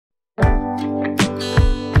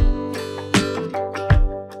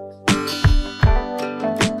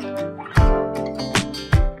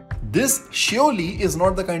This surely is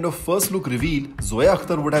not the kind of first look reveal Zoya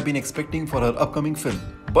Akhtar would have been expecting for her upcoming film.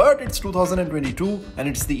 But it's 2022 and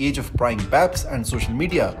it's the age of prying paps and social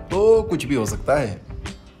media, तो कुछ भी हो सकता है।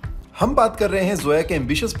 हम बात कर रहे हैं जोया के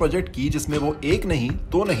एम्बिशियस प्रोजेक्ट की, जिसमें वो एक नहीं,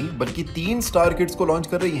 दो नहीं, बल्कि 3 स्टार किड्स को लॉन्च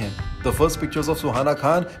कर रही हैं। The first pictures of Suhana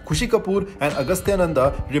Khan, Khushi Kapoor and Agastya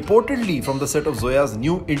Nanda reportedly from the set of Zoya's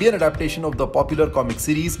new Indian adaptation of the popular comic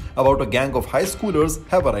series about a gang of high schoolers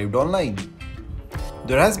have arrived online.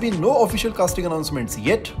 There has been no official casting announcements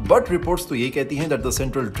yet, but reports तो ये कहती हैं that the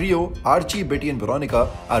central trio, Archie, Betty and Veronica,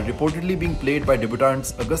 are reportedly being played by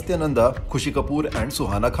debutantes Agastya Nanda, Khushi Kapoor and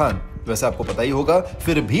Suhana Khan. वैसे आपको पता ही होगा,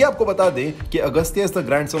 फिर भी आपको बता दें कि Agastya is the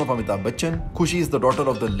grandson of Amitabh Bachchan, Khushi is the daughter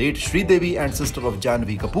of the late Sridevi and sister of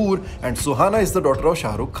Janvi Kapoor, and Suhana is the daughter of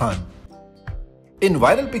Shah Rukh Khan. In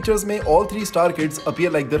viral pictures में all 3 star kids appear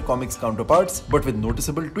like their comics counterparts, but with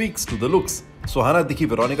noticeable tweaks to the looks. Suhana दिखी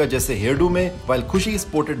Veronica जैसे hairdo में, while Khushi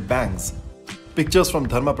sported bangs. Pictures from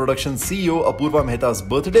Dharma Productions CEO Apurva Mehta's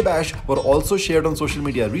birthday bash were also shared on social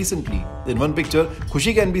media recently. In one picture,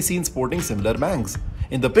 Khushi can be seen sporting similar bangs.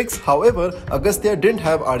 In the pics, however, Agastya didn't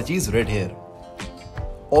have Archie's red hair.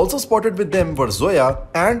 Also spotted with them were Zoya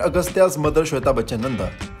and Agastya's mother Shweta Bachchan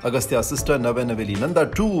Nanda. Agastya's sister Naveli Nanda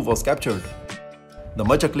too was captured. The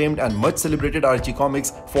much acclaimed and much celebrated Archie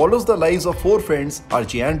comics follows the lives of 4 friends,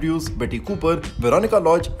 Archie Andrews, Betty Cooper, Veronica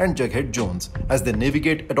Lodge and Jughead Jones, as they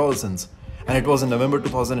navigate adolescence. And it was in November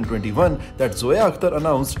 2021 that Zoya Akhtar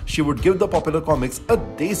announced she would give the popular comics a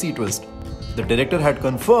desi twist. The director had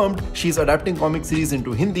confirmed she's adapting comic series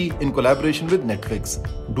into Hindi in collaboration with Netflix.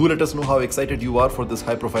 Do let us know how excited you are for this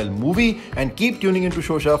high-profile movie and keep tuning into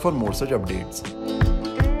Shosha for more such updates.